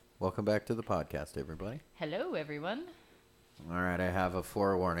Welcome back to the podcast, everybody. Hello, everyone. All right, I have a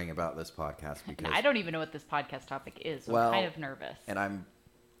forewarning about this podcast because And I don't even know what this podcast topic is, so I'm kind of nervous. and I'm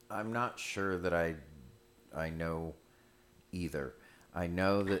not sure that I know either. I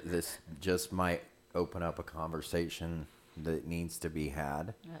know that this just might open up a conversation that needs to be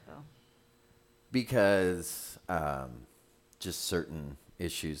had Uh-oh. because just certain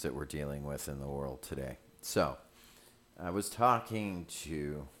issues that we're dealing with in the world today. So, I was talking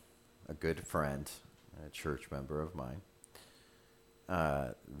to a good friend, a church member of mine,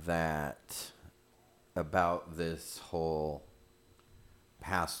 that about this whole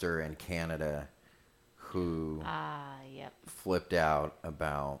pastor in Canada who Yep. flipped out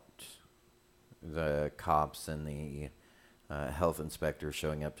about the cops and the health inspectors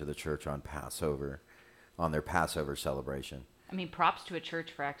showing up to the church on Passover, on their Passover celebration. I mean, props to a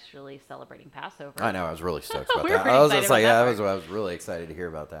church for actually celebrating Passover. I know, I was really stoked about We were that. pretty I was excited just like, about yeah, that I was really excited to hear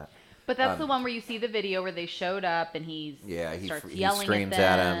about that. But that's the one where you see the video where they showed up and he starts yelling screams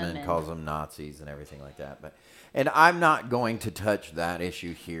at them them and calls them Nazis and everything like that. And I'm not going to touch that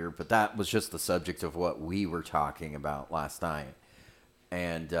issue here, but that was just the subject of what we were talking about last night.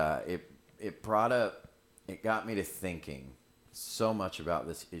 And it got me to thinking so much about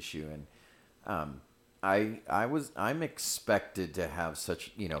this issue. And I'm expected to have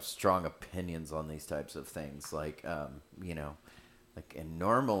such, strong opinions on these types of things. And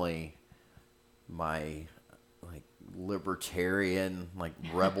normally my libertarian,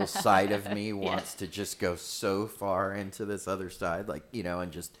 rebel side of me wants to just go so far into this other side,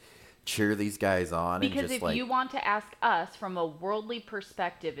 and just cheer these guys on. Because and just, if you want to ask us from a worldly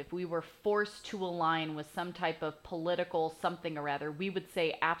perspective, if we were forced to align with some type of political something or other, we would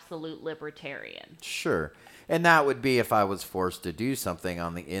say absolute libertarian. Sure. And that would be if I was forced to do something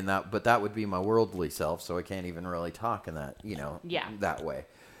but that would be my worldly self, so I can't even really talk in that, that way.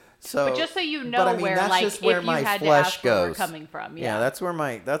 So, but just so you know, that's just where if my you had flesh to ask where we're goes. coming from,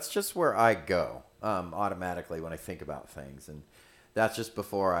 that's just where I go automatically when I think about things, and that's just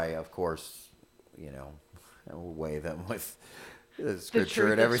before I, of course, weigh them with the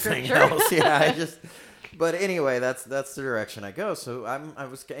scripture and everything else. Yeah, But anyway, that's the direction I go. So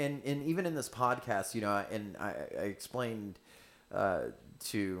and even in this podcast, and I explained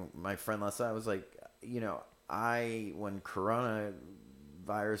to my friend last night, I was like, when coronavirus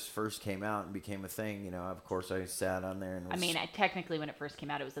first came out and became a thing, of course I sat on there and technically when it first came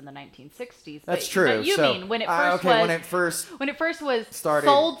out, it was in the 1960s. That's true. But mean when it first was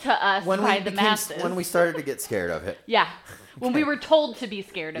sold to us by the masses. When we started to get scared of it. Yeah. When we were told to be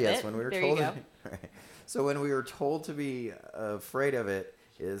scared of it. Yes, when we were told. Right. So when we were told to be afraid of it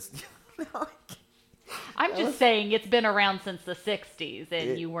is... I'm just saying it's been around since the 60s,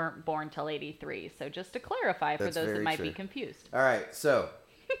 and you weren't born till 83. So just to clarify for those that might be confused. All right, so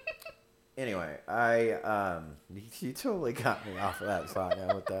anyway, you totally got me off of that spot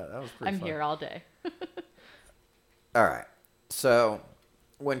now with that. That was pretty fun. I'm here all day. All right, so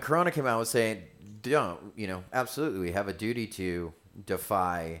when Corona came out, I was saying, absolutely, we have a duty to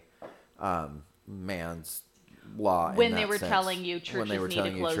defy man's law. When they were telling you churches need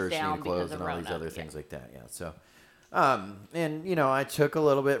to close down because of and all these other things yeah. like that. Yeah. So, I took a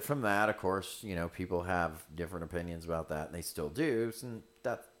little bit from that. Of course, people have different opinions about that, and they still do, and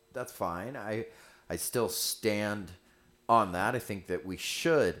that's fine. I still stand on that. I think that we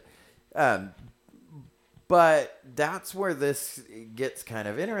should. But that's where this gets kind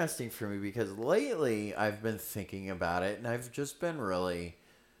of interesting for me, because lately I've been thinking about it, and I've just been really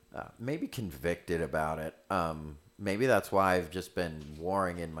maybe convicted about it. Maybe that's why I've just been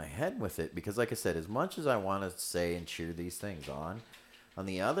warring in my head with it, because like I said, as much as I want to say and cheer these things on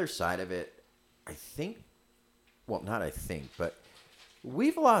the other side of it, but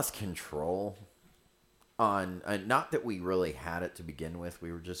we've lost control on, not that we really had it to begin with.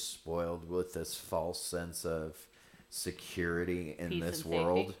 We were just spoiled with this false sense of security in this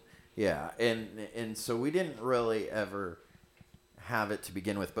world. Yeah. And so we didn't really ever have it to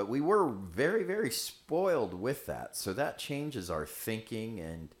begin with, but we were very, very spoiled with that. So that changes our thinking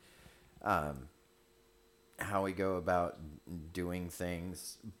and how we go about doing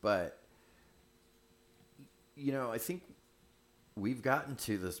things. But, I think we've gotten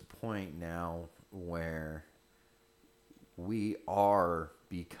to this point now where we are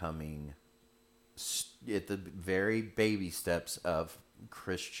becoming at the very baby steps of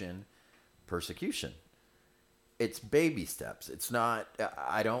Christian persecution. It's baby steps. It's not,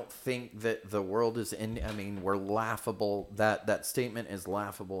 I don't think that the world is we're laughable. That statement is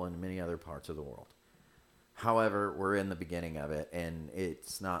laughable in many other parts of the world. However, we're in the beginning of it, and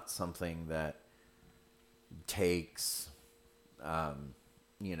it's not something that takes,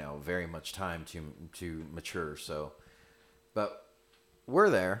 very much time to mature. So, but we're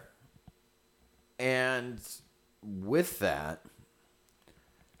there. And with that,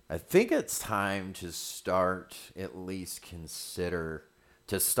 I think it's time to start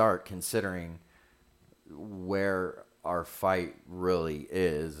considering where our fight really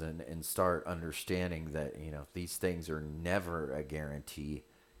is, and start understanding that, these things are never a guarantee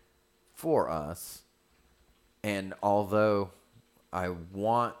for us. And although I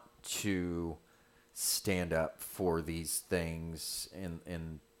want to stand up for these things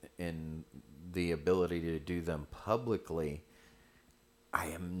in the ability to do them publicly, I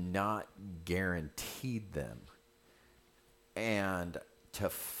am not guaranteed them. And to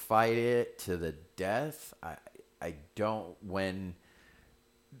fight it to the death, I don't. When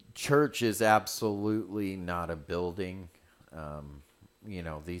church is absolutely not a building,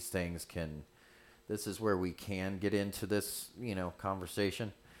 these things can. This is where we can get into this,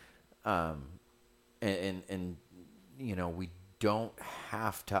 conversation, and we don't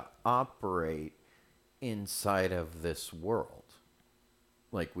have to operate inside of this world.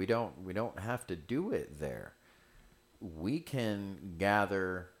 Like we don't have to do it there. We can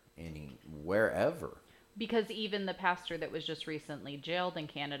gather wherever. Because even the pastor that was just recently jailed in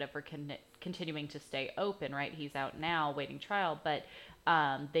Canada for continuing to stay open, right? He's out now waiting trial, but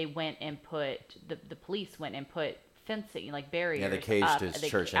they went and the police went and put fencing, like barriers. Yeah, they caged up, his they,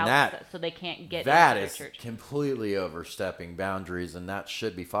 church, and outside, so they can't get that into is their church. Completely overstepping boundaries, and that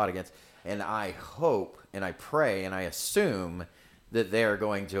should be fought against. And I hope, and I pray, and I assume that they are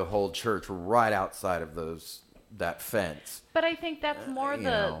going to hold church right outside of that fence. But I think that's more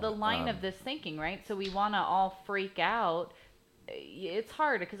the line of this thinking, right? So we want to all freak out. It's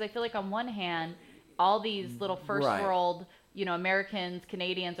hard because I feel like on one hand, all these little first world, Americans,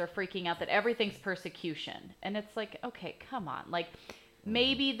 Canadians are freaking out that everything's persecution. And it's like, okay, come on. Like,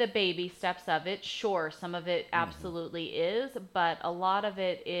 maybe the baby steps of it. Sure, some of it absolutely is, but a lot of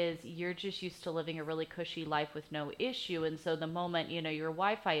it is you're just used to living a really cushy life with no issue. And so the moment, your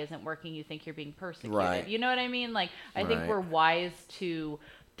Wi-Fi isn't working, you think you're being persecuted. Right. You know what I mean? Like, I think we're wise to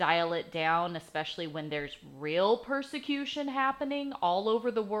dial it down, especially when there's real persecution happening all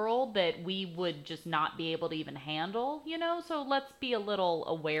over the world that we would just not be able to even handle, So let's be a little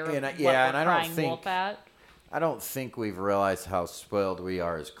aware of what we're crying wolf at. I don't think we've realized how spoiled we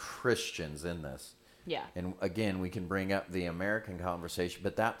are as Christians in this. Yeah. And again, we can bring up the American conversation,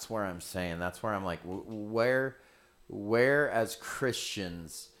 but that's where I'm like, where as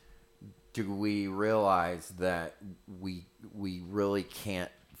Christians do we realize that we really can't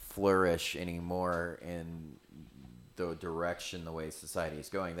flourish anymore in the direction the way society is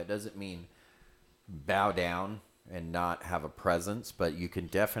going? That doesn't mean bow down and not have a presence, but you can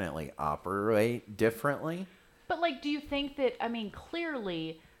definitely operate differently. But do you think that,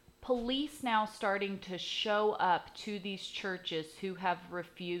 clearly police now starting to show up to these churches who have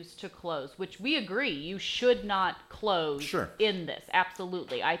refused to close, which we agree, you should not close in this.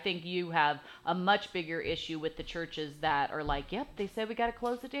 Absolutely. I think you have a much bigger issue with the churches that are like, yep, they said we got to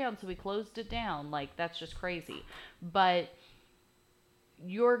close it down, so we closed it down. Like, that's just crazy. But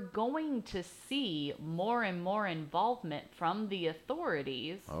you're going to see more and more involvement from the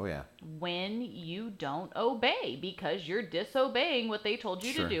authorities. Oh, yeah. When you don't obey, because you're disobeying what they told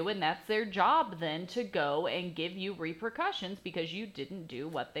you to do, and that's their job then to go and give you repercussions because you didn't do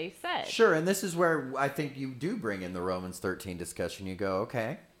what they said. Sure, and this is where I think you do bring in the Romans 13 discussion. You go,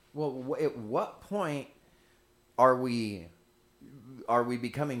 okay, well, at what point are we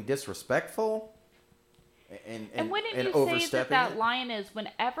becoming disrespectful? And wouldn't you say that line is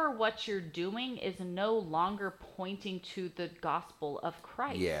whenever what you're doing is no longer pointing to the gospel of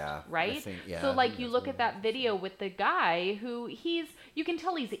Christ? Yeah. Right? So you look at that video with the guy who you can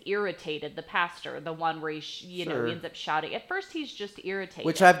tell he's irritated, the pastor, the one where he ends up shouting. At first he's just irritated.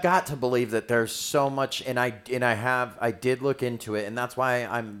 Which I've got to believe that there's so much, and I did look into it, and that's why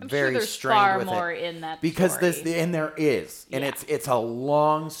I'm very sure strained with it. There's far more in that because story. And there is. And it's a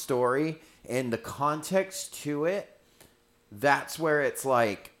long story. And the context to it, that's where it's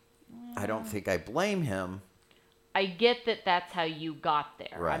like, I don't think I blame him. I get that that's how you got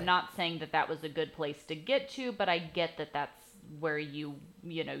there. Right. I'm not saying that that was a good place to get to, but I get that that's where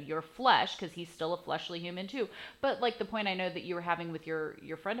your flesh, because he's still a fleshly human too. But the point I know that you were having with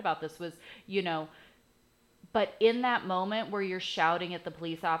your friend about this was, but in that moment where you're shouting at the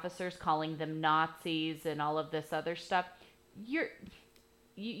police officers, calling them Nazis and all of this other stuff,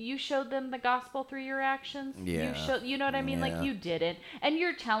 you showed them the gospel through your actions. Yeah. You know what I mean? Yeah. You didn't. And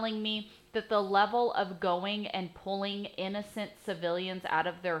you're telling me that the level of going and pulling innocent civilians out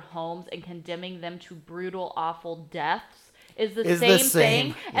of their homes and condemning them to brutal, awful deaths is the same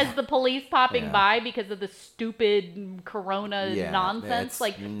thing as the police popping by because of the stupid corona nonsense.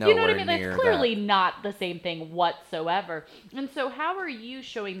 Like, you know what I mean? That's clearly not the same thing whatsoever. And so how are you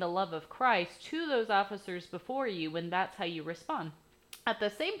showing the love of Christ to those officers before you when that's how you respond? At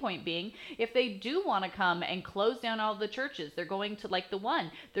the same point being, if they do want to come and close down all the churches, they're going to, like the one,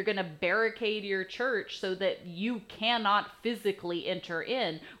 they're going to barricade your church so that you cannot physically enter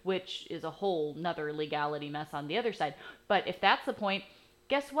in, which is a whole nother legality mess on the other side. But if that's the point,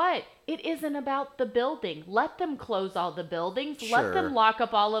 guess what? It isn't about the building. Let them close all the buildings. Sure. Let them lock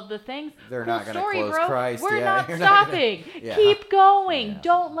up all of the things. They're not going to close bro. Christ. We're not stopping. Keep going.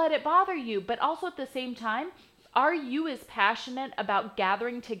 Don't let it bother you. But also at the same time, are you as passionate about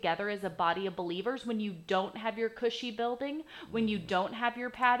gathering together as a body of believers when you don't have your cushy building, when you don't have your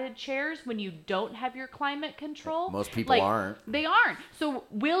padded chairs, when you don't have your climate control? Most people aren't. They aren't. So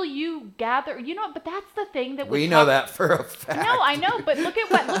will you gather? You know, but that's the thing that we know that for a fact. No, I know, but look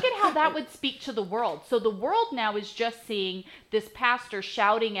at how that would speak to the world. So the world now is just seeing this pastor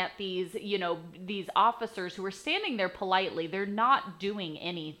shouting at these officers who are standing there politely. They're not doing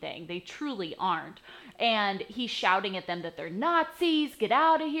anything. They truly aren't. And he's shouting at them that they're Nazis, get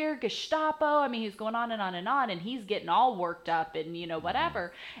out of here, Gestapo. I mean, he's going on and on and on, and he's getting all worked up and,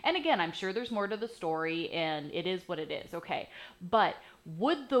 whatever. And again, I'm sure there's more to the story, and it is what it is, okay. But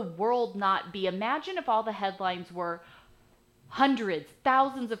would the world not be, imagine if all the headlines were hundreds,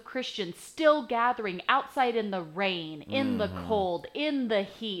 thousands of Christians still gathering outside in the rain, in the cold, in the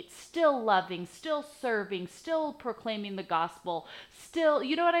heat, still loving, still serving, still proclaiming the gospel, still,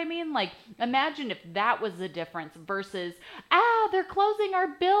 you know what I mean? Like, imagine if that was the difference versus, they're closing our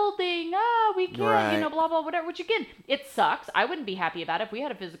building, we can't, blah, blah, whatever, which again, it sucks. I wouldn't be happy about it if we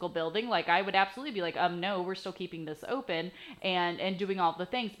had a physical building. Like, I would absolutely be like, no, we're still keeping this open and doing all the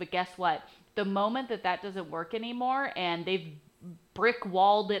things. But guess what? The moment that doesn't work anymore and they've brick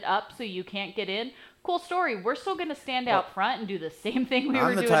walled it up so you can't get in, cool story. We're still going to stand out front and do the same thing we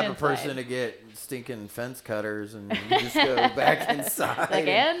were doing inside. I'm the type of person to get stinking fence cutters and just go back inside.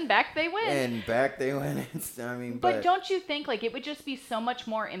 Again, back they went. And back they went. I mean, but don't you think like it would just be so much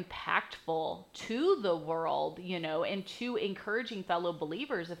more impactful to the world, and to encouraging fellow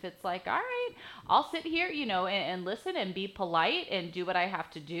believers if it's like, all right, I'll sit here, and listen and be polite and do what I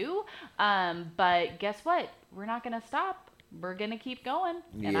have to do. But guess what? We're not going to stop. We're going to keep going,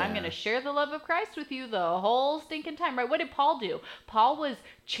 and I'm going to share the love of Christ with you the whole stinking time, right? What did Paul do? Paul was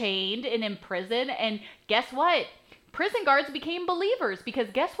chained and in prison, and guess what? Prison guards became believers because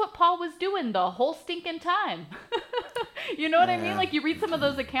guess what Paul was doing the whole stinking time? You know what I mean? Like, you read some of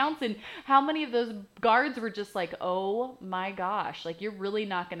those accounts, and how many of those guards were just like, oh my gosh, like, you're really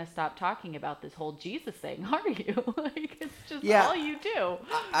not going to stop talking about this whole Jesus thing, are you? Like, it's just all you do.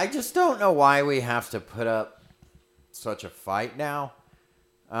 I just don't know why we have to put up such a fight now.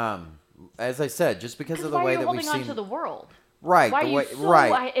 As I said, just because of the way that we've seen, holding on to the world, right?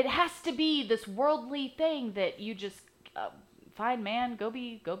 Right. It has to be this worldly thing that you just fine, man. Go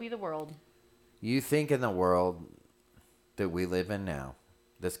be the world. You think in the world that we live in now,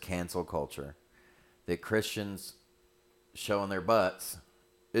 this cancel culture, that Christians showing their butts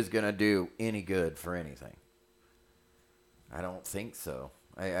is going to do any good for anything? I don't think so.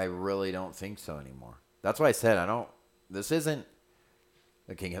 I really don't think so anymore. That's why I said this isn't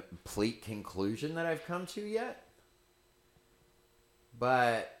a complete conclusion that I've come to yet,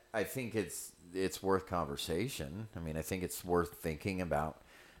 but I think it's worth conversation. I mean, I think it's worth thinking about.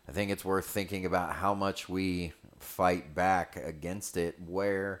 I think it's worth thinking about how much we fight back against it.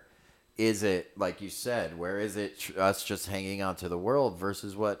 Where is it, like you said, where is it us just hanging on to the world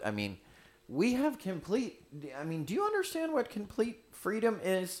versus what, I mean, we have complete, I mean, do you understand what complete freedom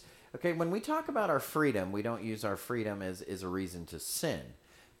is? Okay, when we talk about our freedom, we don't use our freedom as a reason to sin.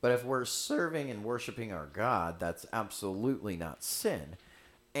 But if we're serving and worshiping our God, that's absolutely not sin.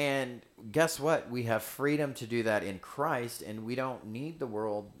 And guess what? We have freedom to do that in Christ, and we don't need the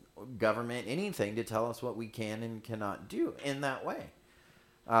world, government, anything to tell us what we can and cannot do in that way.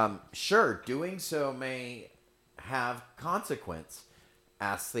 Sure, doing so may have consequence.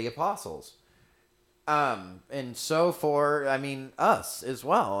 Ask the apostles. And so for, us as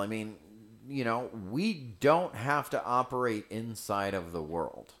well. I mean, we don't have to operate inside of the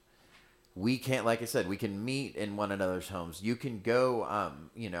world. We can't, like I said, we can meet in one another's homes. You can go,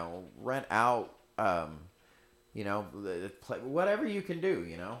 rent out, whatever you can do,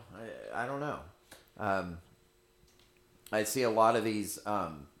 I don't know. I see a lot of these,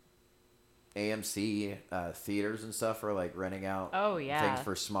 AMC theaters and stuff are like renting out things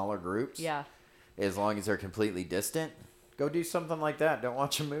for smaller groups. Yeah. As long as they're completely distant. Go do something like that. Don't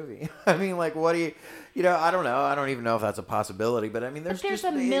watch a movie. I mean, like, what do you know, I don't know. I don't even know if that's a possibility, but I mean, there's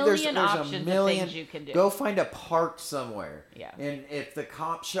a million options of things you can do. Go find a park somewhere. Yeah. And if the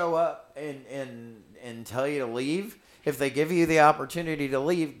cops show up and tell you to leave, if they give you the opportunity to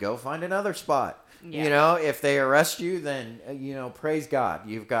leave, go find another spot. Yeah. You know, if they arrest you, then, you know, praise God.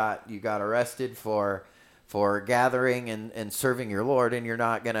 You got arrested for gathering and serving your Lord, and you're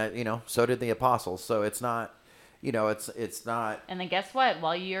not going to, you know, so did the apostles. So it's not, you know, it's not. And then guess what?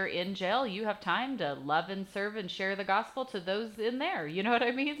 While you're in jail, you have time to love and serve and share the gospel to those in there. You know what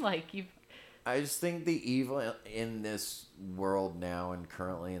I mean? Like I just think the evil in this world now and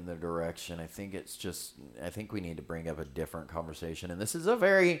currently in the direction, I think we need to bring up a different conversation. And this is a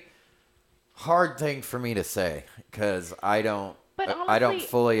very hard thing for me to say because I don't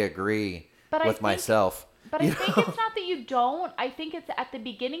fully agree with myself. But I think it's not that you don't. I think it's at the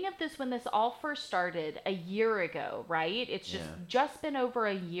beginning of this when this all first started a year ago, right? It's just been over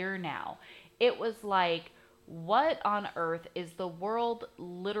a year now. It was like, what on earth is the world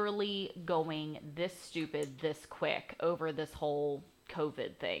literally going this stupid, this quick over this whole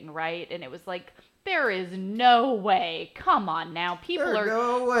COVID thing, right? And it was like, there is no way. Come on now. People are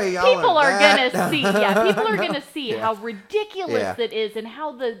gonna see. Yeah, people are gonna see how ridiculous it is and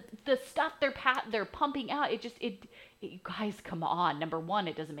how the stuff they're pumping out. You guys, come on. Number one,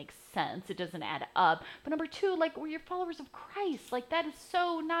 it doesn't make sense. It doesn't add up. But number two, like, we're your followers of Christ. Like, that is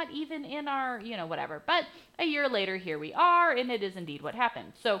so not even in our, you know, whatever. But a year later, here we are, and it is indeed what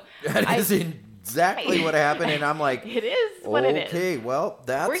happened. So that is exactly what happened, and I'm like, it is what it is. Okay, well,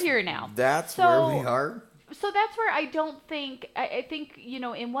 we're here now. That's where we are. So that's where I don't think, I think, you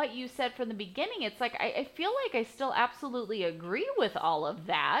know, in what you said from the beginning, it's like, I feel like I still absolutely agree with all of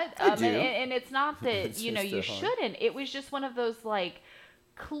that. I do. And it's not that, you know, you shouldn't. It was just one of those, like,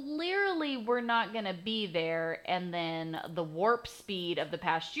 clearly we're not going to be there. And then the warp speed of the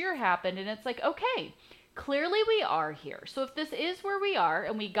past year happened. And it's like, okay, clearly we are here. So if this is where we are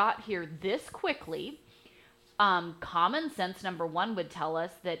and we got here this quickly, common sense, number one, would tell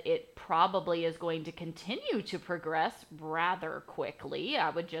us that it probably is going to continue to progress rather quickly. I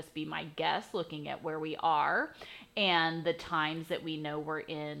would just be my guess looking at where we are and the times that we know we're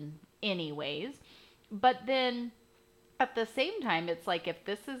in anyways. But then at the same time, it's like, if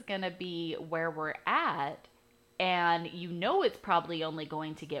this is going to be where we're at and you know it's probably only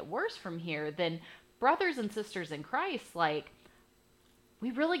going to get worse from here, then brothers and sisters in Christ, like, we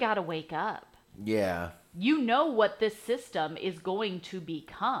really got to wake up. Yeah. You know what this system is going to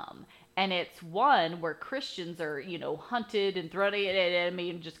become. And it's one where Christians are, you know, hunted and thrown, I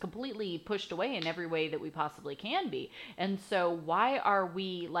mean, just completely pushed away in every way that we possibly can be. And so why are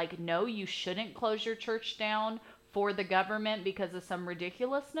we like, no, you shouldn't close your church down for the government because of some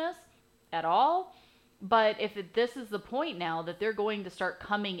ridiculousness at all? But if this is the point now that they're going to start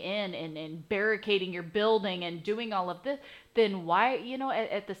coming in and barricading your building and doing all of this, then why, you know,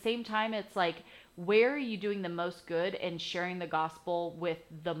 at the same time, it's like, where are you doing the most good and sharing the gospel with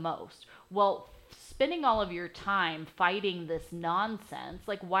the most? Well, spending all of your time fighting this nonsense,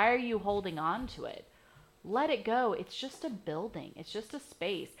 like, why are you holding on to it? Let it go. It's just a building. It's just a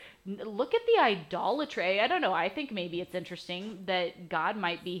space. Look at the idolatry. I don't know. I think maybe it's interesting that God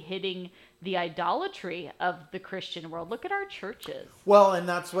might be hitting the idolatry of the Christian world. Look at our churches. Well, and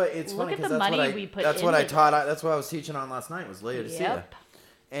that's what it's funny because that's what I taught. That's what I was teaching on last night was Laodicea. Yep.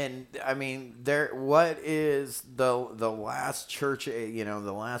 And I mean, what is the last church? You know,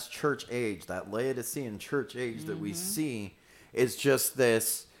 the last church age, that Laodicean church age that we see, is just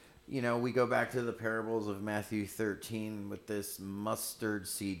this. You know, we go back to the parables of Matthew 13 with this mustard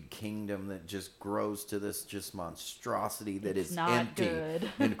seed kingdom that just grows to this just monstrosity that is empty. Good.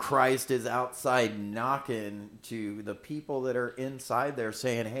 And Christ is outside knocking to the people that are inside there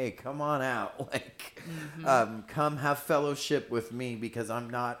saying, hey, come on out. Like, come have fellowship with me because I'm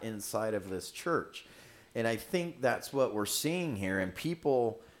not inside of this church. And I think that's what we're seeing here. And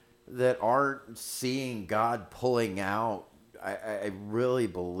people that aren't seeing God pulling out, I really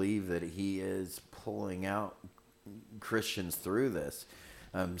believe that he is pulling out Christians through this.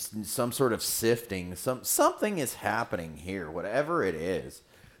 Some sort of sifting. Something is happening here, whatever it is.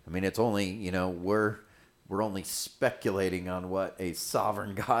 I mean, it's only, you know, we're only speculating on what a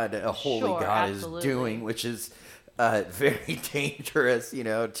sovereign God, a holy God is doing, which is very dangerous, you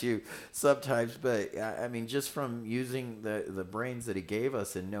know, to sometimes. But I mean, just from using the brains that he gave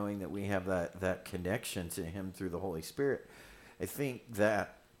us and knowing that we have that connection to him through the Holy Spirit, I think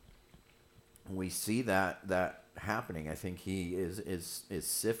that we see that happening. I think he is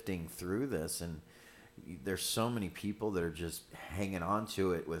sifting through this, and there's so many people that are just hanging on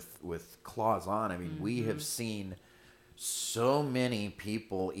to it with claws on. I mean, we have seen so many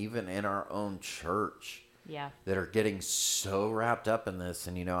people, even in our own church, yeah, that are getting so wrapped up in this.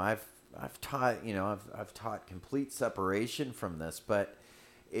 And I've taught I've taught complete separation from this, but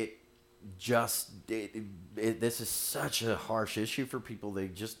this is such a harsh issue for people. They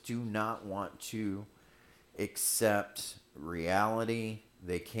just do not want to accept reality.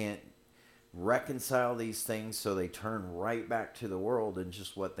 They can't reconcile these things, so they turn right back to the world and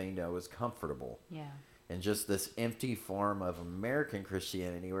just what they know is comfortable. Yeah. And just this empty form of American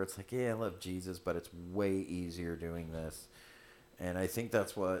Christianity where it's like, yeah, I love Jesus, but it's way easier doing this. And I think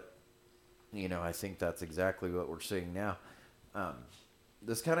that's what, I think that's exactly what we're seeing now.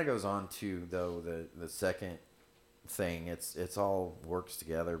 This kind of goes on to, though, the second thing. It's all works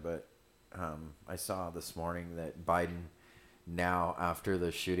together, but I saw this morning that Biden now, after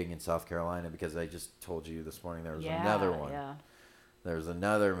the shooting in South Carolina, because I just told you this morning there was another one. Yeah. There's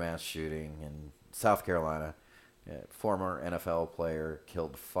another mass shooting in South Carolina. A former NFL player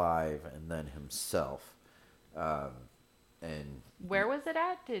killed 5 and then himself. And where was it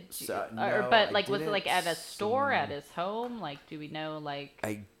at? Was it like at a store, at his home? Like, do we know? Like,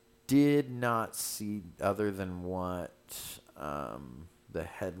 I did not see other than what the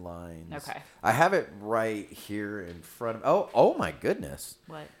headlines. Okay. I have it right here in front of. Oh my goodness.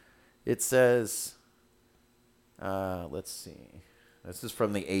 What? It says. Let's see. This is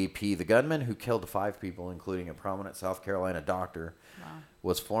from the AP. The gunman who killed 5 people, including a prominent South Carolina doctor,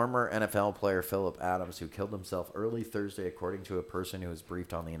 was former NFL player Philip Adams, who killed himself early Thursday, according to a person who was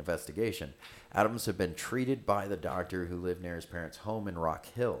briefed on the investigation. Adams had been treated by the doctor who lived near his parents' home in Rock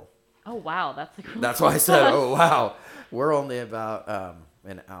Hill. Oh, wow. That's why I said, oh, wow. We're only about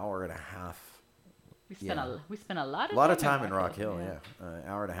an hour and a half. We spent a lot of time in Rock Hill, an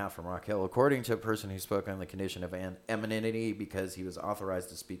hour and a half from Rock Hill. According to a person who spoke on the condition of anonymity because he was authorized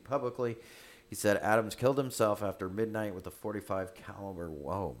to speak publicly, he said Adams killed himself after midnight with a .45 caliber.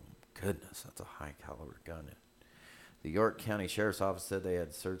 Whoa, goodness, that's a high caliber gun. The York County Sheriff's Office said they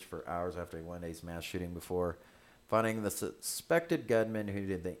had searched for hours after Wednesday's mass shooting before finding the suspected gunman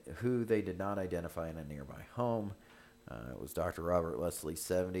who they did not identify in a nearby home. It was Dr. Robert Leslie,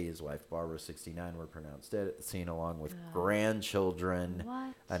 70. His wife, Barbara, 69, were pronounced dead at the scene, along with grandchildren,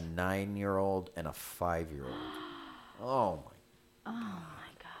 a 9-year-old and a 5-year-old. Oh, my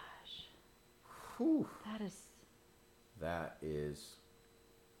gosh. Whew. That is...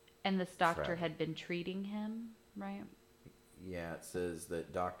 And this doctor tragic. had been treating him, right? Yeah, it says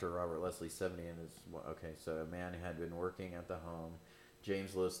that Dr. Robert Leslie, 70, and his... Okay, so a man had been working at the home.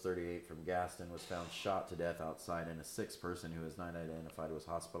 James Lewis, 38, from Gaston, was found shot to death outside, and a 6th person who is not identified was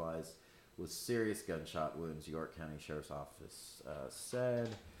hospitalized with serious gunshot wounds, York County Sheriff's Office said.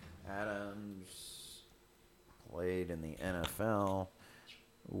 Adams played in the NFL.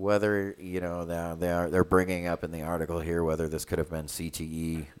 Whether, they're bringing up in the article here whether this could have been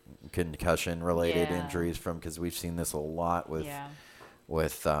CTE, concussion-related injuries because we've seen this a lot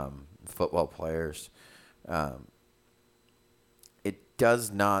with football players.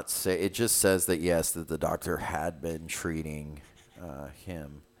 Does not say, it just says that that the doctor had been treating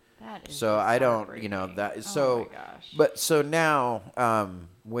him. That is so I don't, that so, my gosh. But so now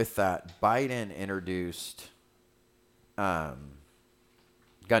with that, Biden introduced gun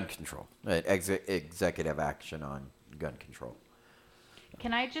control, executive action on gun control.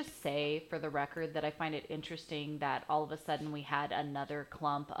 Can I just say, for the record, that I find it interesting that all of a sudden we had another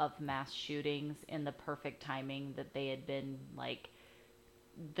clump of mass shootings in the perfect timing that they had been like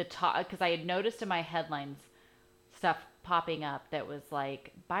the top, because I had noticed in my headlines stuff popping up that was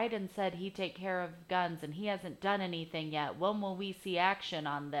like, Biden said he'd take care of guns and he hasn't done anything yet. When will we see action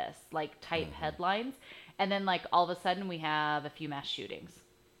on this? Like type headlines. And then like all of a sudden we have a few mass shootings.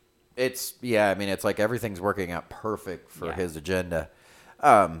 It's like everything's working out perfect for his agenda.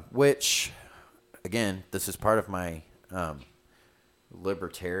 Which, again, this is part of my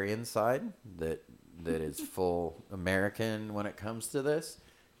libertarian side that is full American when it comes to this,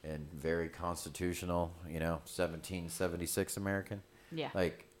 and very constitutional, 1776 American. Yeah.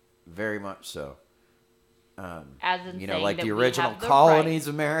 Like, very much so. As in saying like that the we original have the colonies right.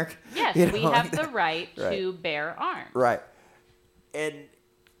 of America. Yes, we have the right to bear arms. Right.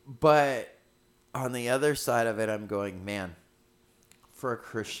 But on the other side of it, I'm going, man, for a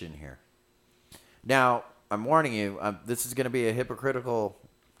Christian here. Now, I'm warning you, this is going to be a hypocritical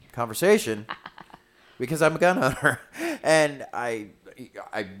conversation because I'm a gun owner, and I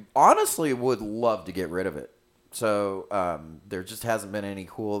honestly would love to get rid of it. So there just hasn't been any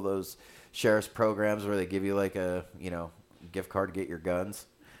cool of those sheriff's programs where they give you like a gift card to get your guns.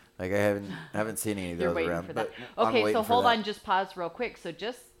 Like I haven't seen any of those around. For that. Okay, so hold on, just pause real quick. So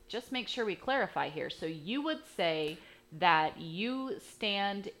just make sure we clarify here. So you would say that you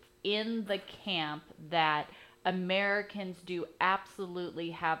stand in the camp that Americans do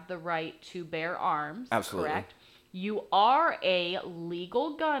absolutely have the right to bear arms. Absolutely. Correct? You are a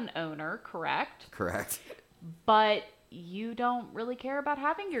legal gun owner, correct? Correct. But you don't really care about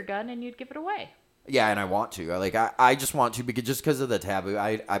having your gun and you'd give it away. Yeah, and I want to. I just want to because of the taboo.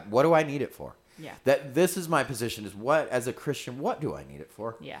 What do I need it for? Yeah. This is my position. Is what as a Christian, what do I need it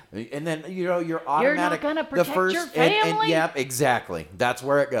for? Yeah. And then you're automatic. You're not gonna protect your family. And yep, exactly. That's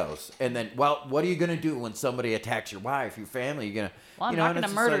where it goes. And then, well, what are you gonna do when somebody attacks your wife, your family? You're gonna. Well, I'm not gonna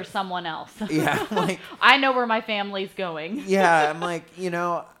murder someone else. Yeah. Like. I know where my family's going. Yeah, I'm like,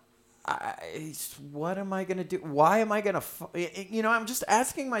 what am I gonna do? Why am I gonna? I'm just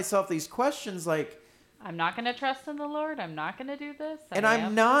asking myself these questions like. I'm not going to trust in the Lord. I'm not going to do this. And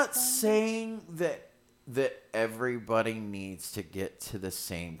I'm not saying that everybody needs to get to the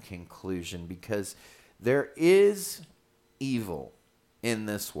same conclusion because there is evil in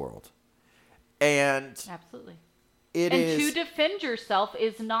this world. And absolutely. To defend yourself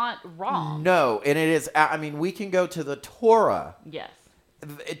is not wrong. No, and it is. I mean, we can go to the Torah. Yes.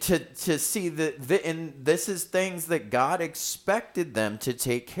 To see and this is things that God expected them to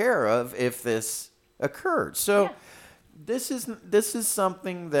take care of if this occurred. So this is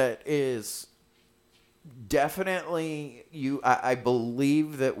something that is definitely I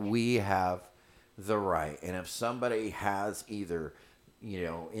believe that we have the right. And if somebody has either,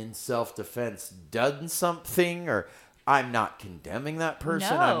 in self-defense done something, or I'm not condemning that person.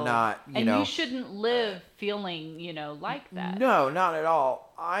 No. I'm not, And you shouldn't live feeling, like that. No, not at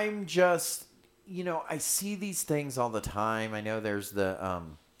all. I'm just, I see these things all the time. I know there's the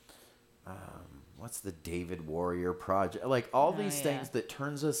what's the David Warrior Project? Like all these things that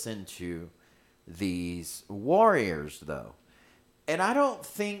turns us into these warriors, though. And I don't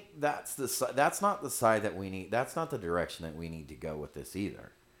think that's not the side that we need. That's not the direction that we need to go with this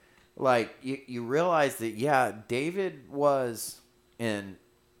either. Like you realize that, David was an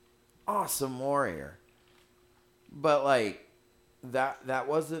awesome warrior, but like that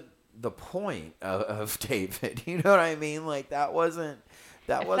wasn't the point of David. You know what I mean? Like that wasn't.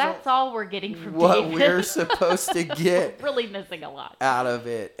 That's all we're getting from what David. We're supposed to get. We're really missing a lot out of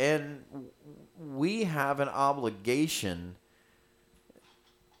it, and we have an obligation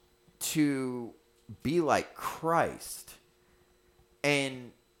to be like Christ,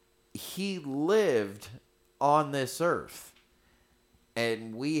 and he lived on this earth,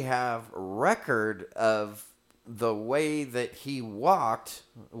 and we have record of the way that he walked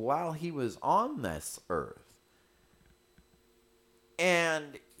while he was on this earth.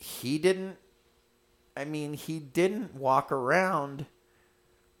 And he didn't walk around,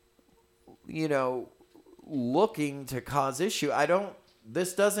 looking to cause issue.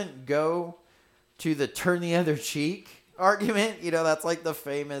 This doesn't go to the turn the other cheek argument. That's like the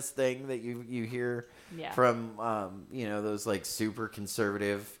famous thing that you hear from, those like super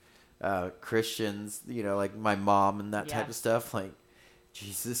conservative Christians, like my mom and that type of stuff. Like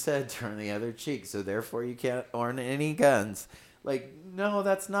Jesus said, turn the other cheek. So therefore you can't own any guns. Like, no,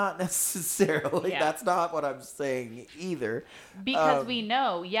 that's not necessarily. That's not what I'm saying either. Because we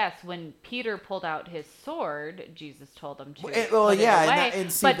know, when Peter pulled out his sword, Jesus told him to. Put it away.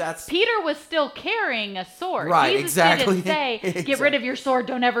 But Peter was still carrying a sword. Right, Jesus exactly. didn't say, get rid of your sword,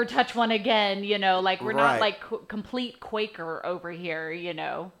 don't ever touch one again. We're not like complete Quaker over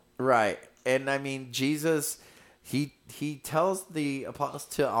here, Right. And I mean, Jesus, he tells the apostles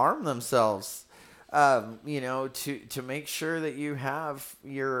to arm themselves. To make sure that you have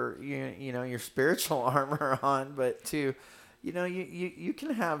your spiritual armor on, but you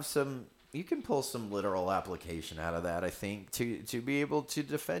can have you can pull some literal application out of that. I think to be able to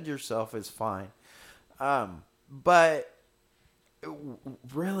defend yourself is fine. But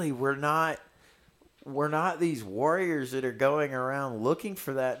really, we're not these warriors that are going around looking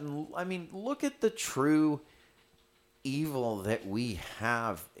for that. And I mean, look at the true evil that we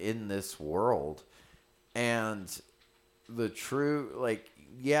have in this world. And the true,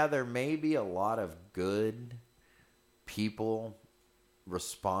 there may be a lot of good people,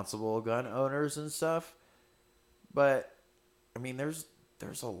 responsible gun owners and stuff, but I mean, there's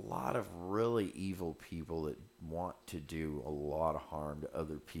a lot of really evil people that want to do a lot of harm to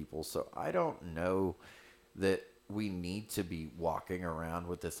other people. So I don't know that we need to be walking around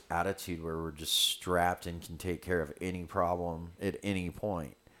with this attitude where we're just strapped and can take care of any problem at any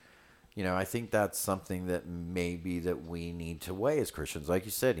point. I think that's something that maybe that we need to weigh as Christians. Like you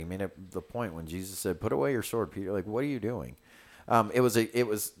said, he made the point when Jesus said, "Put away your sword, Peter." Like, what are you doing? It was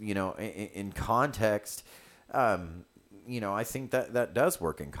in context. I think that does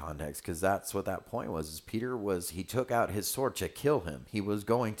work in context, because that's what that point was. Is Peter he took out his sword to kill him. He was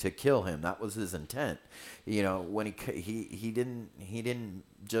going to kill him. That was his intent. When he didn't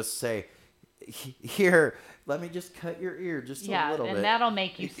just say, here, let me just cut your ear just a little bit. And that'll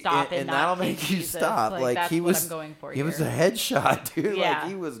make you stop. And that'll make you stop. Like that's he was, what I'm going for he here. was a headshot, dude. Yeah. Like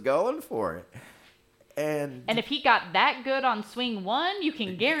he was going for it. And if he got that good on swing 1, you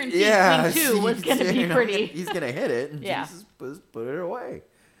can guarantee swing 2 was going to be pretty. He's going to hit it, and Yeah. Jesus put it away.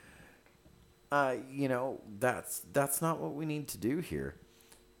 That's not what we need to do here.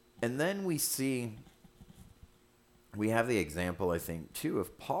 And then we have the example, I think, too,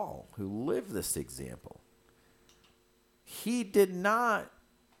 of Paul, who lived this example. He did not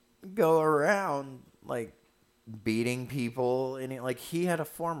go around like beating people, and he had a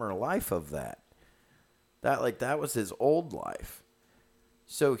former life of that. That was his old life.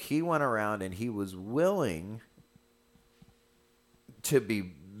 So he went around and he was willing to be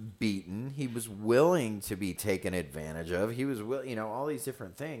beaten. He was willing to be taken advantage of. He was all these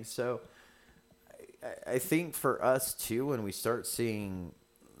different things. So I think for us too, when we start seeing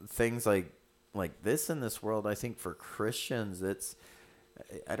things like this in this world, I think for Christians,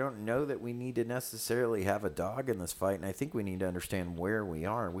 I don't know that we need to necessarily have a dog in this fight, and I think we need to understand where we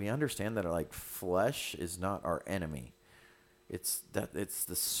are. We understand that flesh is not our enemy. It's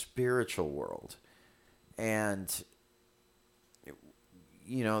the spiritual world. And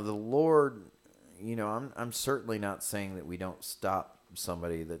the Lord, I'm certainly not saying that we don't stop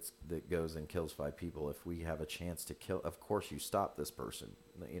somebody that goes and kills 5 people. If we have a chance to kill, of course you stop this person.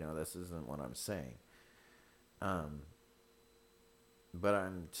 This isn't what I'm saying. But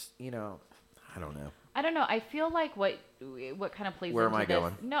I'm, I don't know. I don't know. I feel like what kind of plays where into am I this.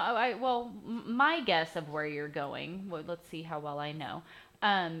 going? No, my guess of where you're going, let's see how well I know,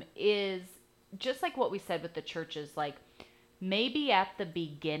 is just like what we said with the churches, maybe at the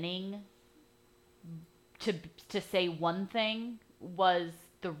beginning to say one thing was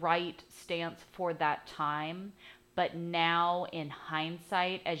the right stance for that time. But now in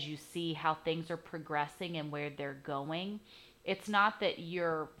hindsight, as you see how things are progressing and where they're going, it's not that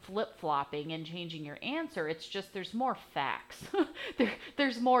you're flip-flopping and changing your answer. It's just there's more facts.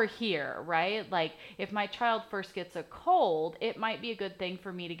 There's more here, right? If my child first gets a cold, it might be a good thing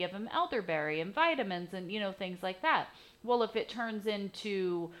for me to give him elderberry and vitamins and, things like that. Well, if it turns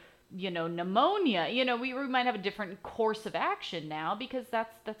into, pneumonia, we might have a different course of action now, because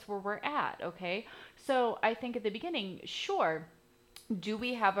that's where we're at, okay? So I think at the beginning, sure, do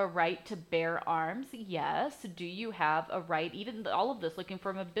we have a right to bear arms? Yes. Do you have a right, even all of this looking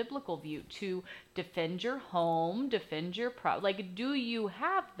from a biblical view, to defend your home, defend your do you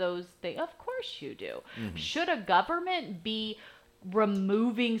have those things? Of course you do. Mm-hmm. Should a government be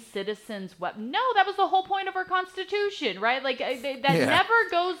removing citizens' weapons? No, that was the whole point of our Constitution, right? Never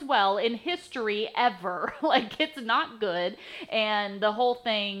goes well in history ever. It's not good. And the whole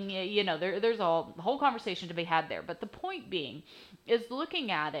thing, there's a whole conversation to be had there. But the point being is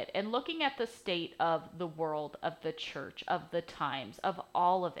looking at it and looking at the state of the world, of the church, of the times, of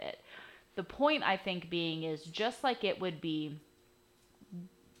all of it. The point, I think, being is just like it would be,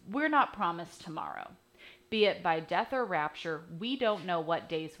 we're not promised tomorrow. Be it by death or rapture, we don't know what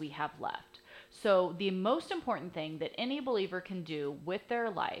days we have left. So the most important thing that any believer can do with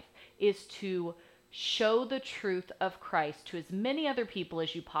their life is to show the truth of Christ to as many other people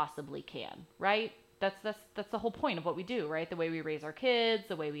as you possibly can, right? That's the whole point of what we do, right? The way we raise our kids,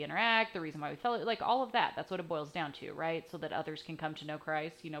 the way we interact, the reason why we fellowship, all of that. That's what it boils down to, right? So that others can come to know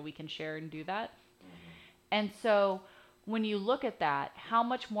Christ. We can share and do that. Mm-hmm. And so when you look at that, how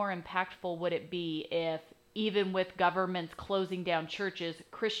much more impactful would it be if, even with governments closing down churches,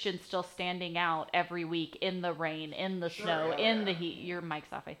 Christians still standing out every week in the rain, in the snow, in the heat? Your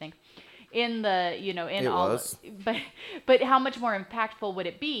mic's off, I think. In the, in all, but how much more impactful would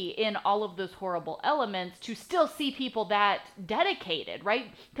it be in all of those horrible elements to still see people that dedicated, right?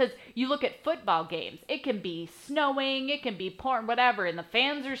 Because you look at football games, it can be snowing, it can be pouring, whatever, and the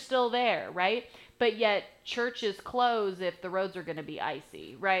fans are still there, right? But yet churches close if the roads are going to be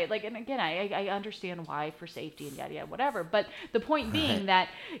icy, right? And again, I understand why, for safety and yada, yada, whatever. But the point being that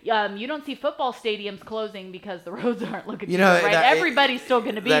you don't see football stadiums closing because the roads aren't looking good, right? Everybody's still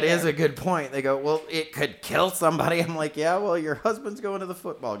going to be there. That is a good point. They go, well, it could kill somebody. I'm like, yeah, well, your husband's going to the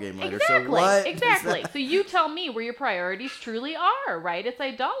football game later. Exactly. So what? Exactly. So you tell me where your priorities truly are, right? It's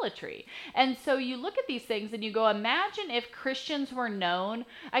idolatry. And so you look at these things and you go, imagine if Christians were known.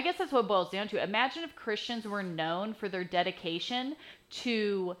 I guess that's what it boils down to. Imagine if Christians were known for their dedication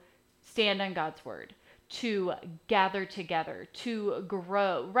to stand on God's word, to gather together, to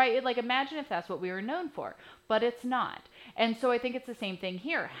grow, right? Like, imagine if that's what we were known for, but it's not. And so I think it's the same thing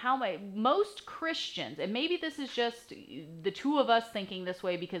here. Most Christians, and maybe this is just the two of us thinking this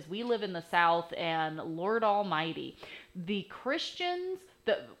way because we live in the South and Lord Almighty, the Christians,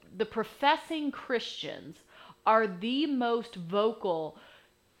 the professing Christians are the most vocal.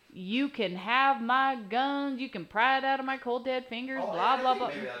 You can have my guns. You can pry it out of my cold dead fingers. Blah blah blah.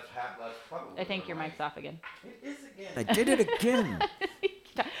 Maybe that's probably. I think your mic's off again. It is again. I did it again.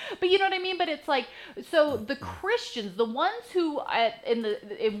 But you know what I mean? But it's like, so the Christians, the ones who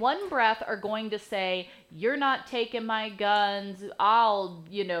in one breath are going to say, "You're not taking my guns. I'll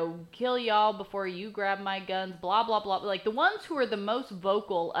kill y'all before you grab my guns." Blah blah blah. Like the ones who are the most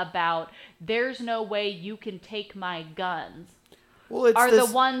vocal about, "There's no way you can take my guns." Are the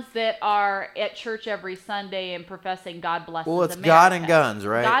ones that are at church every Sunday and professing God blesses America. Well, it's God and guns,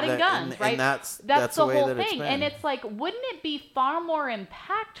 right? God and guns, right? And that's the way whole that thing. And it's like, wouldn't it be far more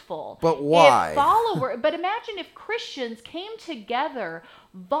impactful? But why? But imagine if Christians came together,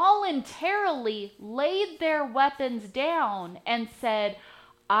 voluntarily laid their weapons down and said,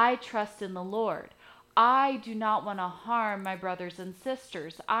 "I trust in the Lord. I do not want to harm my brothers and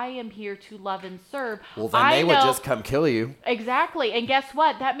sisters. I am here to love and serve." Well, then they would just come kill you. Exactly. And guess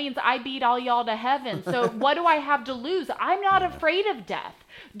what? That means I beat all y'all to heaven. So what do I have to lose? I'm not afraid of death.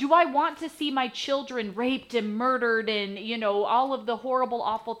 Do I want to see my children raped and murdered and, all of the horrible,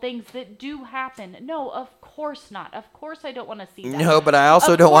 awful things that do happen? No, of course not. Of course I don't want to see that. No, but I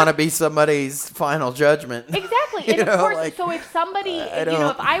also don't want to be somebody's final judgment. Exactly. And of course, so if somebody,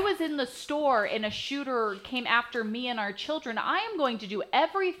 if I was in the store and a shooter came after me and our children, I am going to do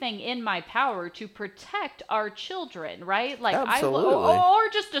everything in my power to protect our children, right? Like, absolutely. Or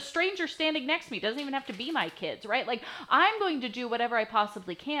just a stranger standing next to me. It doesn't even have to be my kids, right? Like, I'm going to do whatever I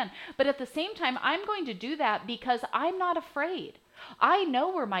possibly can. But at the same time, I'm going to do that because I'm not afraid. I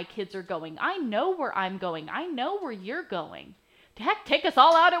know where my kids are going. I know where I'm going. I know where you're going. Heck, take us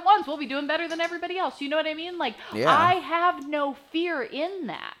all out at once. We'll be doing better than everybody else. You know what I mean? Like, yeah. I have no fear in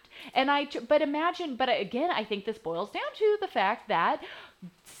that. But again, I think this boils down to the fact that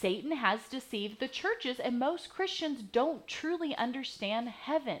Satan has deceived the churches, and most Christians don't truly understand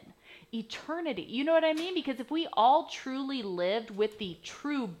heaven, eternity. You know what I mean? Because if we all truly lived with the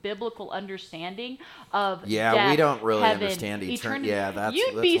true biblical understanding of death, we don't really heaven, understand eternity.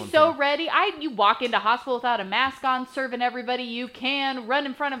 You'd be so ready. You walk into hospital without a mask on, serving everybody you can, run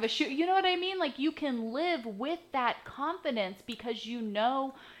in front of a shoot. You know what I mean? Like, you can live with that confidence because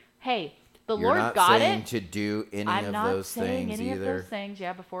hey, the Lord got it. You're not saying to do any of those things either. I'm not saying any of those things,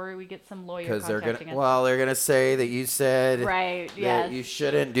 before we get some lawyer contacting us. Because they're going to say that you said that you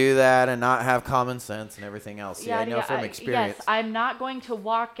shouldn't do that and not have common sense and everything else. I know from experience. Yes, I'm not going to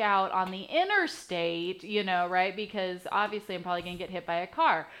walk out on the interstate, right? Because obviously I'm probably going to get hit by a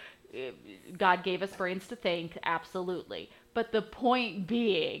car. God gave us brains to think, absolutely. But the point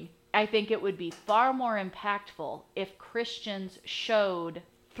being, I think it would be far more impactful if Christians showed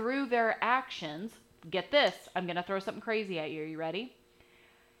through their actions, get this, I'm going to throw something crazy at you. Are you ready?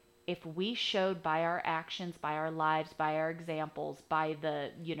 If we showed by our actions, by our lives, by our examples, by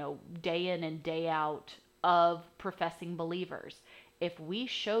the, day in and day out of professing believers, if we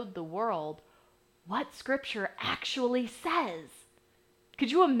showed the world what Scripture actually says,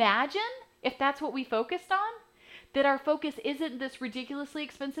 could you imagine if that's what we focused on? That our focus isn't this ridiculously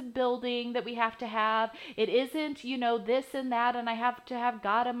expensive building that we have to have. It isn't, this and that, and I have to have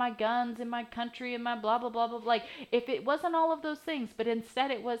God and my guns and my country and my blah, blah, blah, blah. Like, if it wasn't all of those things, but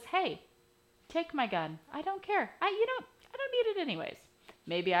instead it was, hey, take my gun. I don't care. I don't need it anyways.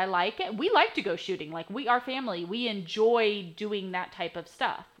 Maybe I like it. We like to go shooting. Like, our family, we enjoy doing that type of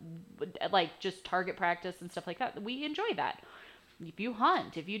stuff. Like, just target practice and stuff like that. We enjoy that. If you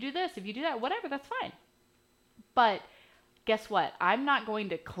hunt, if you do this, if you do that, whatever, that's fine. But guess what? I'm not going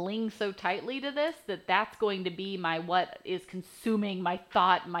to cling so tightly to this that's going to be what is consuming my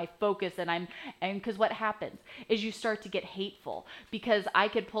thought, my focus, and because what happens is you start to get hateful, because I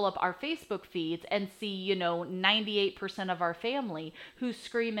could pull up our Facebook feeds and see 98% of our family who's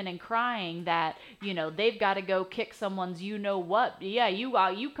screaming and crying that they've got to go kick someone's what. Yeah,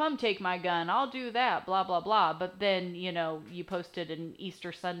 you come take my gun, I'll do that, blah blah blah. But then you posted an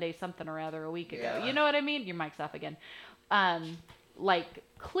Easter Sunday something or other a week ago. You know what I mean? Your mic's off again.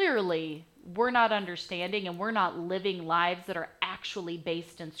 Clearly we're not understanding and we're not living lives that are actually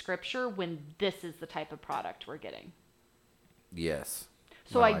based in Scripture when this is the type of product we're getting. Yes.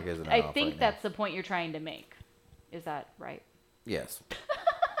 So I think that's the point you're trying to make. Is that right? Yes.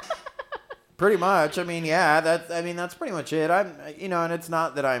 Pretty much. That's pretty much it. And it's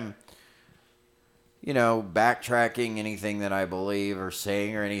not that I'm backtracking anything that I believe or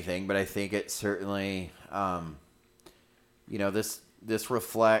saying or anything, but I think it certainly, this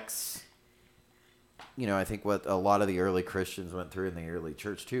reflects, I think what a lot of the early Christians went through in the early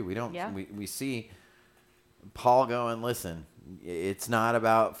church too. We see Paul going, listen, it's not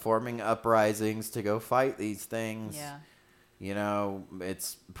about forming uprisings to go fight these things. Yeah.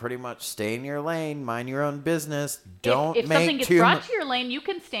 It's pretty much stay in your lane, mind your own business. If something gets brought to your lane, you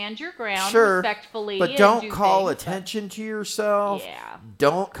can stand your ground respectfully. But don't call attention to yourself. Yeah.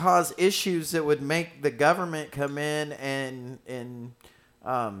 Don't cause issues that would make the government come in and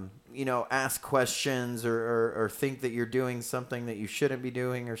ask questions or think that you're doing something that you shouldn't be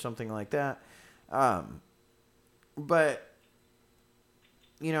doing or something like that. But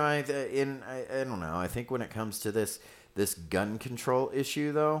I don't know. I think when it comes to this gun control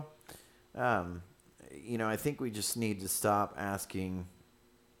issue, though, I think we just need to stop asking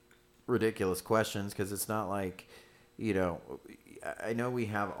ridiculous questions, because it's not like, I know we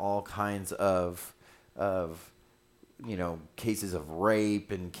have all kinds of cases of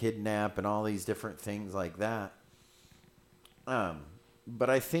rape and kidnap and all these different things like that. But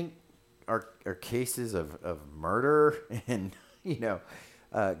I think our cases of murder and,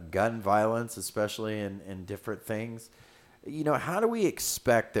 gun violence, especially in different things, how do we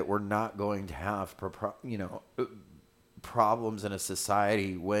expect that we're not going to have, problems in a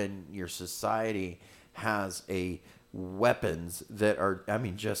society when your society has weapons that are,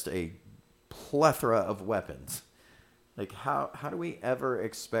 just a plethora of weapons? Like, how do we ever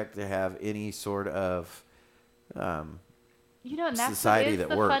expect to have any sort of and that's society that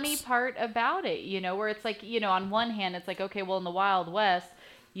the works? Funny part about it, where it's like, on one hand, it's like, okay, well, in the Wild West,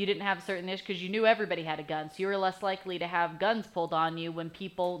 you didn't have certain issues because you knew everybody had a gun. So you were less likely to have guns pulled on you when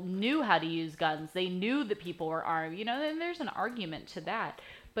people knew how to use guns. They knew that people were armed, and there's an argument to that.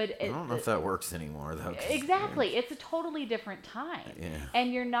 But I don't know if that works anymore, though. Exactly. It's a totally different time. Yeah.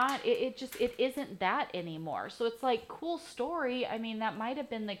 And you're not, it isn't that anymore. So it's like, cool story. I mean, that might have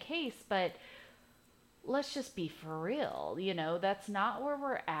been the case, but let's just be for real. That's not where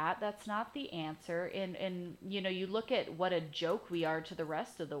we're at. That's not the answer. And you look at what a joke we are to the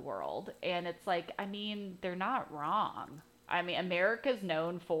rest of the world. And it's like, they're not wrong. America's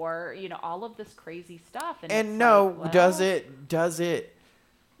known for, all of this crazy stuff. And no, like, well, does it,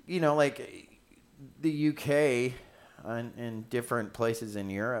 like the UK and different places in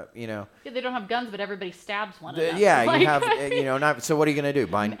Europe, Yeah, they don't have guns, but everybody stabs one another. Yeah, like, you have, so what are you going to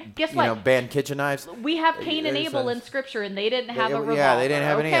do? Guess what? Ban kitchen knives? We have Cain and Abel in Scripture, and they didn't have a revolver. Yeah, they didn't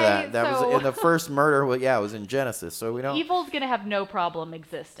have any of that. That was in the first murder. Well, it was in Genesis, so we don't. Evil's going to have no problem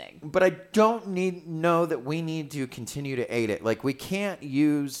existing. But I don't know that we need to continue to aid it. Like, we can't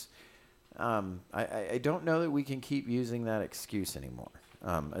use. I don't know that we can keep using that excuse anymore.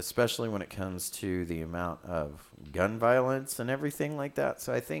 Especially when it comes to the amount of gun violence and everything like that.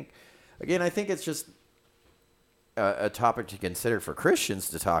 So I think it's just a topic to consider for Christians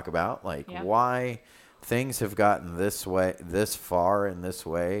to talk about, why things have gotten this far in this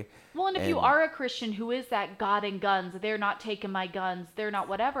way. Well, and if you are a Christian who is that God and guns, they're not taking my guns, they're not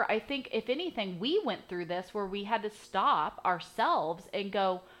whatever. I think, if anything, we went through this where we had to stop ourselves and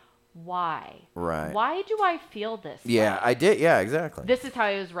go, why? Right. Why do I feel this way? Yeah, I did. Yeah, exactly. This is how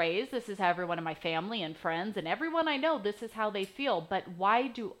I was raised. This is how everyone in my family and friends and everyone I know, this is how they feel. But why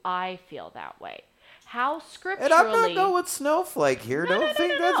do I feel that way? How scripturally... And I'm not going snowflake here. Don't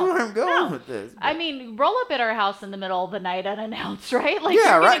think that's where I'm going with this. But. Roll up at our house in the middle of the night unannounced, right? Like,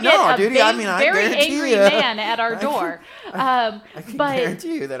 yeah, you're right. Get dude. Very angry man at our door. I can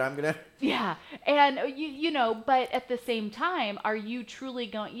guarantee you that I'm going to... Yeah. And, but at the same time, are you truly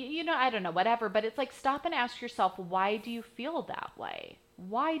going... I don't know, whatever. But it's like, stop and ask yourself, why do you feel that way?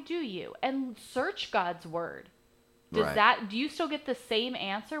 Why do you? And search God's word. Do you still get the same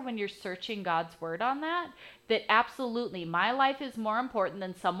answer when you're searching God's word on that? That absolutely, my life is more important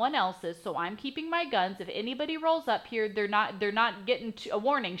than someone else's, so I'm keeping my guns. If anybody rolls up here, they're not getting a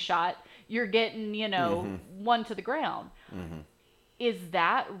warning shot. You're getting, one to the ground. Mm-hmm. Is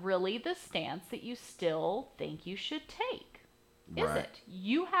that really the stance that you still think you should take? Is it?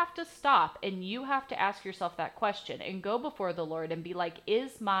 You have to stop and you have to ask yourself that question and go before the Lord and be like,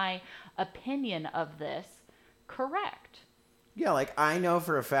 is my opinion of this correct? Yeah, like, I know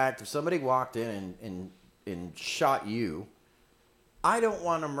for a fact if somebody walked in and shot you, I don't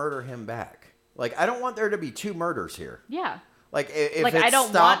want to murder him back. Like, I don't want there to be two murders here. Yeah. Like, if I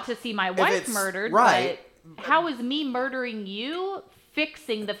don't want to see my wife murdered, right. But how is me murdering you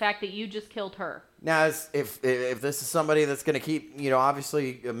fixing the fact that you just killed her? Now, if this is somebody that's going to keep,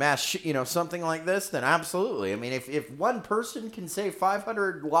 obviously a mass, something like this, then absolutely. I mean, if one person can save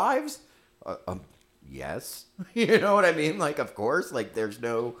 500 lives, Yes. You know what I mean? Like, of course, like there's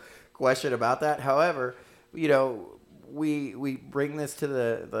no question about that. However, you know, we bring this to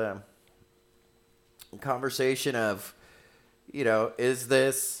the conversation of, you know, is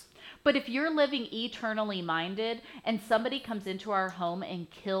this... But if you're living eternally minded and somebody comes into our home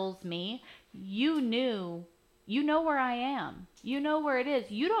and kills me, you know where I am. You know where it is.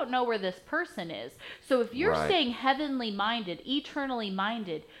 You don't know where this person is. So if you're staying heavenly minded, eternally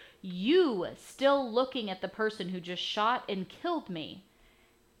minded, you still looking at the person who just shot and killed me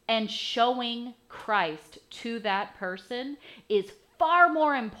and showing Christ to that person is far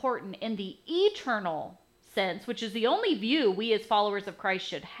more important in the eternal sense, which is the only view we as followers of Christ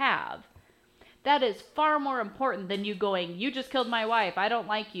should have. That is far more important than you going, you just killed my wife, I don't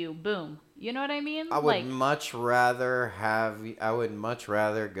like you, boom. You know what I mean? I would much rather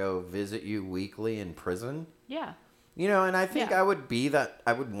go visit you weekly in prison. Yeah. You know, and I think I would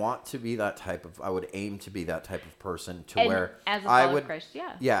want to be that type of, I would aim to be that type of person to where as a follower of Christ,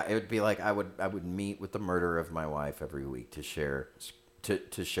 yeah, it would be like I would meet with the murderer of my wife every week to share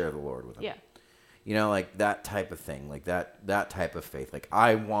the Lord with him. Yeah. You know, like that type of thing, like that type of faith. Like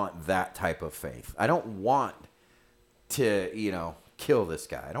I want that type of faith. I don't want to, you know, kill this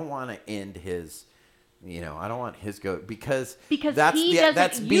guy. I don't want to end his, you know, I don't want his go because that's being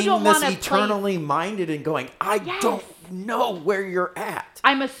this eternally minded and going, I don't know where you're at.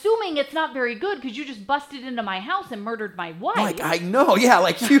 I'm assuming it's not very good because you just busted into my house and murdered my wife. Like I know, yeah,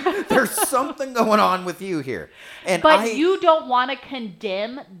 like there's something going on with you here. But you don't want to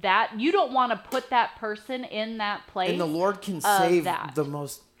condemn that. You don't want to put that person in that place. And the Lord can save the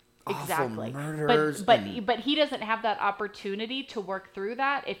most exactly murderers, but he doesn't have that opportunity to work through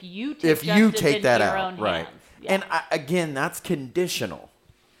that if you take that your out, own right? hands. Yeah. And again, that's conditional,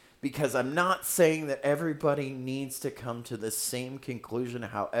 because I'm not saying that everybody needs to come to the same conclusion.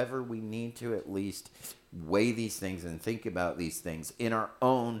 However, we need to at least weigh these things and think about these things in our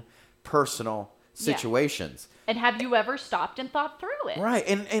own personal situations. And have you ever stopped and thought through it? Right,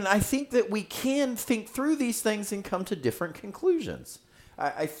 and I think that we can think through these things and come to different conclusions.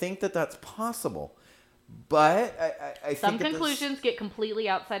 I think that that's possible, but I some think conclusions get completely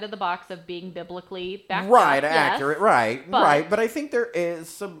outside of the box of being biblically backed up. Right, accurate, right. But I think there is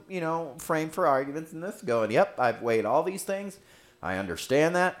some, you know, frame for arguments in this going, yep, I've weighed all these things. I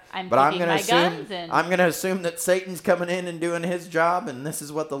understand that. I'm going to assume that Satan's coming in and doing his job, and this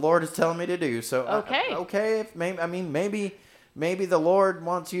is what the Lord is telling me to do. So, okay, maybe the Lord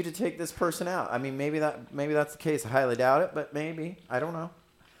wants you to take this person out. I mean, maybe that's the case. I highly doubt it, but maybe. I don't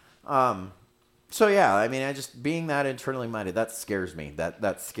know. So yeah, I mean, I just being that internally minded, that scares me.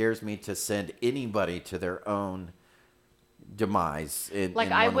 That scares me to send anybody to their own demise in one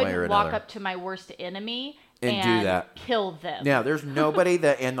way or another. I wouldn't walk up to my worst enemy and do that, kill them. Yeah, there's nobody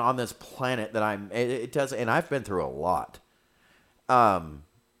on this planet that it does, and I've been through a lot.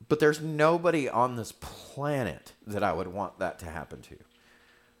 But there's nobody on this planet that I would want that to happen to.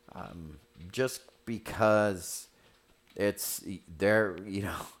 Just because it's there, you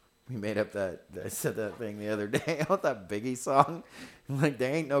know, we made up I said that thing the other day about that Biggie song. Like,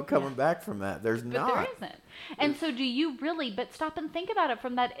 there ain't no coming back from that. There's not. But there isn't. And so do you really, but stop and think about it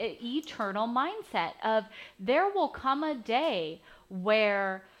from that eternal mindset of there will come a day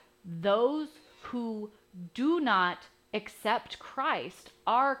where those who do not accept Christ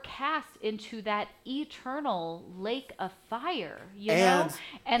are cast into that eternal lake of fire, you know?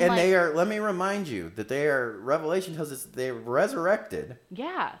 And they are, let me remind you that Revelation tells us they're resurrected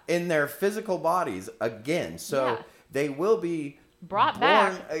in their physical bodies again. So they will be brought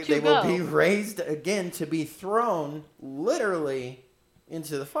back will be raised again to be thrown literally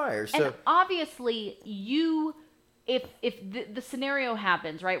into the fire. So and obviously if the scenario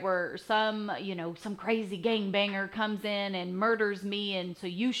happens, right, where some crazy gangbanger comes in and murders me, and so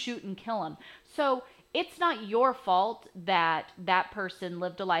you shoot and kill him. So it's not your fault that person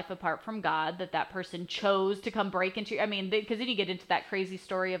lived a life apart from God, that person chose to come break into, because then you get into that crazy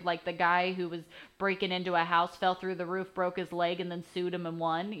story of like the guy who was breaking into a house, fell through the roof, broke his leg, and then sued him and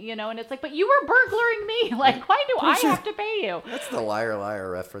won, and it's like, but you were burglaring me. Like, why do I have to pay you? That's the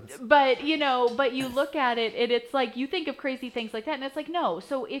liar reference. But, but you look at it and it's like, you think of crazy things like that, and it's like, no.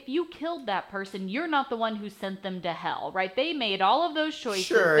 So if you killed that person, you're not the one who sent them to hell, right? They made all of those choices,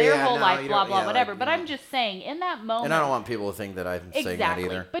 their whole life, blah, blah, whatever. But I'm just saying, in that moment... And I don't want people to think that I'm saying that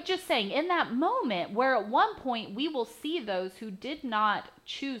either. But just saying, in that moment where at one point we will see those who did not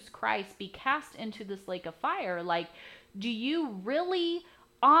choose Christ be cast into this lake of fire, like, do you really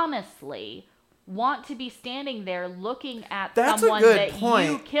honestly want to be standing there looking at That's someone that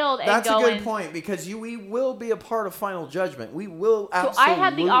you killed and That's going... That's a good point, because we will be a part of final judgment. We will absolutely So I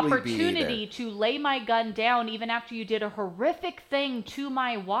had the opportunity to lay my gun down even after you did a horrific thing to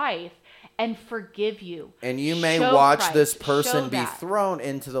my wife and forgive you. And you may watch this person be thrown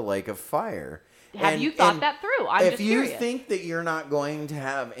into the lake of fire. Have you thought that through? I'm just curious. If you think that you're not going to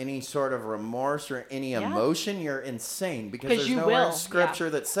have any sort of remorse or any emotion, you're insane, because there's nowhere in Scripture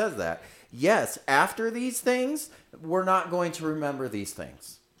that says that. Yes, after these things, we're not going to remember these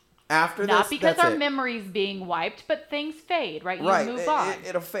things. After not because our memory's being wiped, but things fade, right? You move on.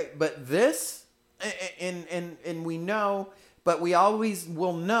 It'll fade. But this, and we know, but we always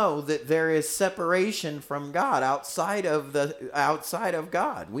will know that there is separation from God outside of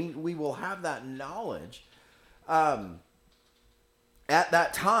God. We will have that knowledge at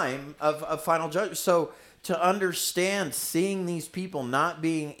that time of final judgment. So to understand, seeing these people not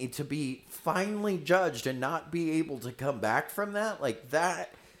being to be finally judged and not be able to come back from that, like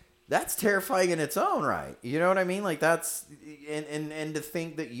that's terrifying in its own right. You know what I mean? Like that's and to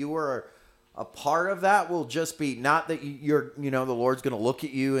think that you are a part of that will just be not that you're, the Lord's going to look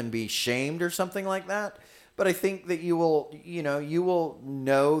at you and be shamed or something like that. But I think that you will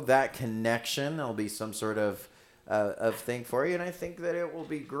know that connection. There'll be some sort of thing for you. And I think that it will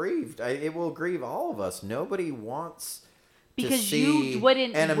be grieved. It will grieve all of us. Nobody wants to see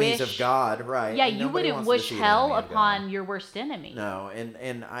enemies of God, right? Yeah, you wouldn't wish hell upon your worst enemy. No,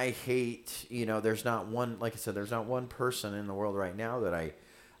 and I hate, there's not one, like I said, there's not one person in the world right now that I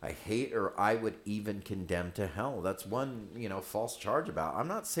hate or I would even condemn to hell. That's one, false charge about. I'm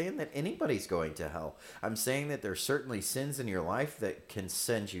not saying that anybody's going to hell. I'm saying that there's certainly sins in your life that can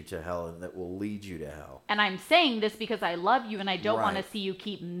send you to hell and that will lead you to hell. And I'm saying this because I love you and I don't want to see you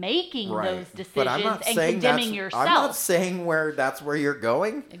keep making those decisions and condemning yourself. I'm not saying that's where you're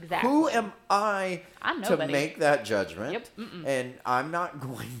going. Exactly. Who am I to make that judgment? Yep. And I'm not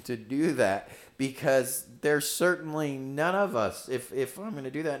going to do that. Because there's certainly none of us, if I'm going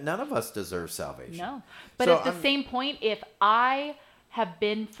to do that, none of us deserve salvation. No. But at the same point, if I have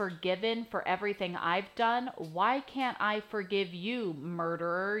been forgiven for everything I've done, why can't I forgive you,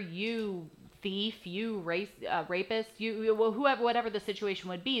 murderer, you thief, you rapist, you whoever, whatever the situation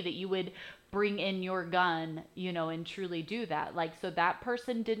would be, that you would bring in your gun, and truly do that. Like, so that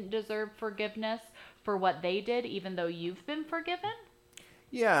person didn't deserve forgiveness for what they did, even though you've been forgiven?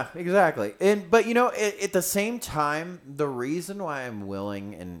 Yeah, exactly. But at the same time, the reason why I'm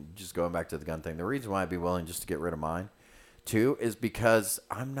willing, and just going back to the gun thing, the reason why I'd be willing just to get rid of mine, too, is because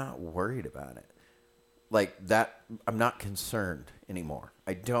I'm not worried about it. Like that, I'm not concerned anymore.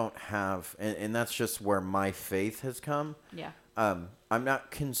 I don't have, and that's just where my faith has come. Yeah. I'm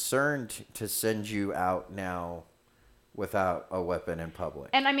not concerned to send you out now without a weapon in public.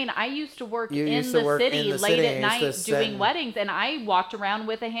 And I mean, I used to work in the city late at night doing weddings, and I walked around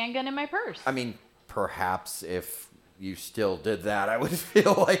with a handgun in my purse. I mean, perhaps if you still did that, I would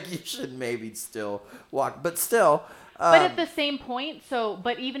feel like you should maybe still walk. But still... But at the same point,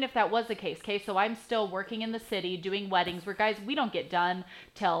 but even if that was the case, okay, so I'm still working in the city doing weddings where, guys, we don't get done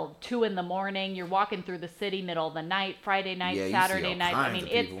till 2 a.m. You're walking through the city middle of the night, Friday night, Saturday night. I mean,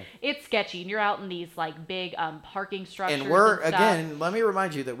 it's sketchy. And you're out in these like big parking structures. And again, let me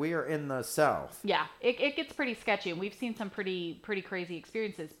remind you that we are in the South. Yeah, it gets pretty sketchy, and we've seen some pretty crazy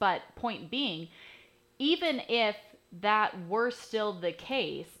experiences. But point being, even if that were still the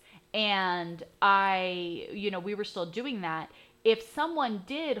case, and we were still doing that, if someone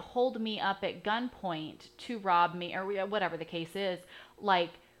did hold me up at gunpoint to rob me or whatever the case is,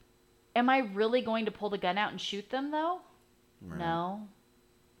 like, am I really going to pull the gun out and shoot them though? Right. No,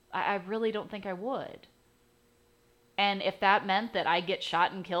 I really don't think I would. And if that meant that I get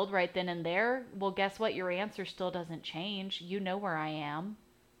shot and killed right then and there, well, guess what? Your answer still doesn't change. You know where I am.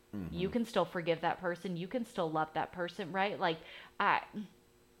 Mm-hmm. You can still forgive that person. You can still love that person, right? Like,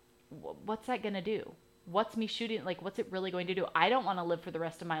 what's that going to do? What's me shooting? Like, what's it really going to do? I don't want to live for the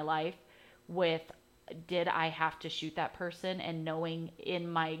rest of my life with, did I have to shoot that person, and knowing in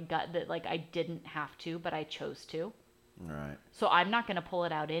my gut that, like, I didn't have to, but I chose to. Right. So I'm not going to pull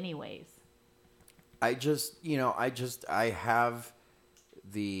it out anyways. I have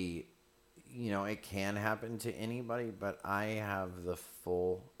the, it can happen to anybody, but I have the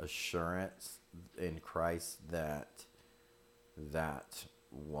full assurance in Christ that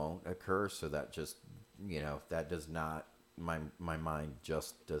won't occur. So that just, that does not, my mind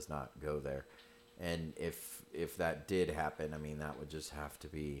just does not go there. And if that did happen, I mean, that would just have to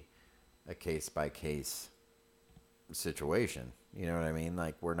be a case by case situation. You know what I mean?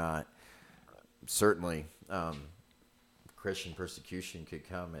 Like, we're not, certainly, Christian persecution could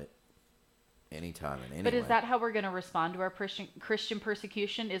come at anytime and anywhere. But is that how we're going to respond to our Christian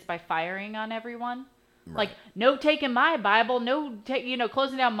persecution? Is by firing on everyone? Right. Like, no taking my Bible, no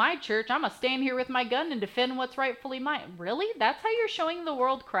closing down my church. I'm going to stand here with my gun and defend what's rightfully mine. Really? That's how you're showing the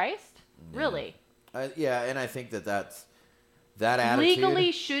world Christ? Yeah. Really? Yeah, and I think that's that attitude.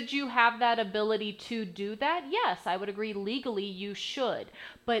 Legally, should you have that ability to do that? Yes, I would agree. Legally, you should.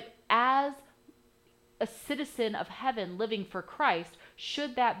 But as a citizen of heaven living for Christ,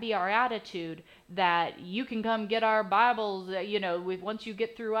 should that be our attitude, that you can come get our Bibles, once you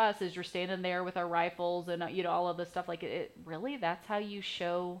get through us, as you're standing there with our rifles and, all of this stuff, like, it really, that's how you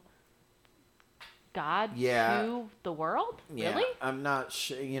show God to the world? Yeah, really? I'm not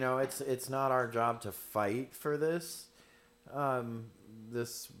sure, it's not our job to fight for this.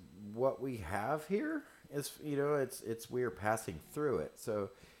 What we have here is, it's we're passing through it.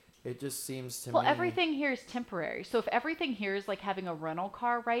 So it just seems to me. Well, everything here is temporary. So if everything here is like having a rental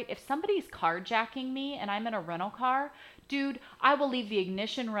car, right? If somebody's carjacking me and I'm in a rental car, dude, I will leave the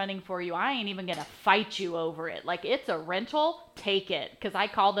ignition running for you. I ain't even going to fight you over it. Like, it's a rental, take it. Because I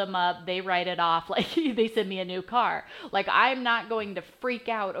call them up, they write it off, like they send me a new car. Like, I'm not going to freak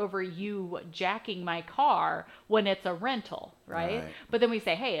out over you jacking my car when it's a rental, right? But then we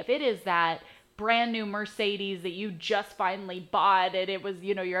say, hey, if it is that brand new Mercedes that you just finally bought and it was,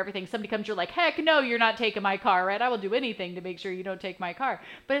 your everything, somebody comes, you're like, heck no, you're not taking my car, right? I will do anything to make sure you don't take my car.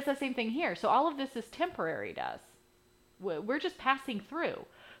 But it's the same thing here. So all of this is temporary to us. We're just passing through.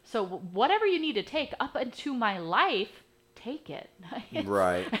 So whatever you need to take up into my life, take it.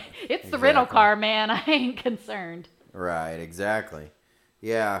 Right. It's the rental car, man. I ain't concerned. Right, exactly.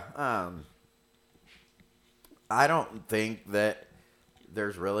 Yeah. I don't think that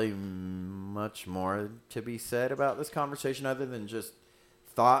there's really much more to be said about this conversation other than just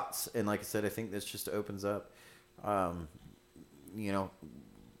thoughts. And like I said, I think this just opens up,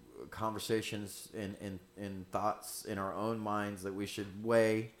 conversations and thoughts in our own minds that we should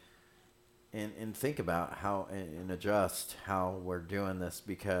weigh and think about how and adjust how we're doing this,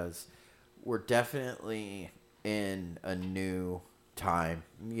 because we're definitely in a new time,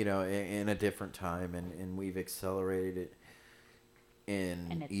 in a different time, and we've accelerated it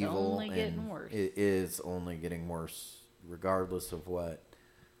in it's evil, only getting worse. It is only getting worse, regardless of what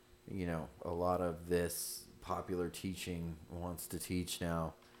a lot of this popular teaching wants to teach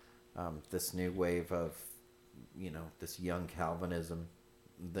now. This new wave of this young Calvinism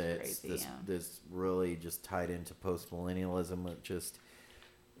that's this really just tied into post-millennialism, that just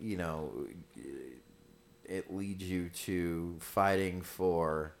it leads you to fighting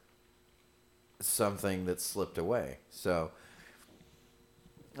for something that's slipped away. So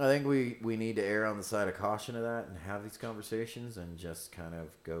I think we need to err on the side of caution of that and have these conversations and just kind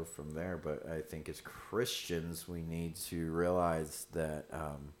of go from there. But I think as Christians, we need to realize that,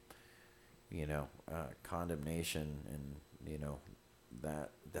 condemnation and,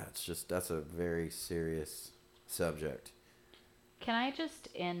 that's a very serious subject. Can I just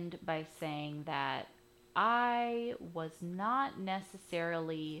end by saying that I was not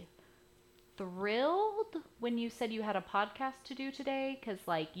necessarily thrilled when you said you had a podcast to do today, because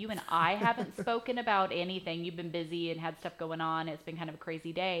you and I haven't spoken about anything. You've been busy and had stuff going on. It's been kind of a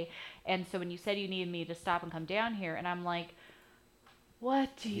crazy day. And so when you said you needed me to stop and come down here, and I'm like,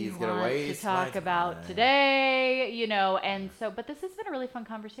 what do you want to talk about today? And so, but this has been a really fun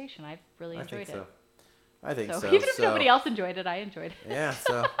conversation. I've really enjoyed it. I think so. Even if nobody else enjoyed it, I enjoyed it. Yeah,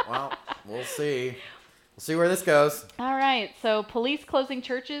 so, well, we'll see. We'll see where this goes. All right. So police closing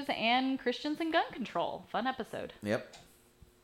churches and Christians and gun control. Fun episode. Yep.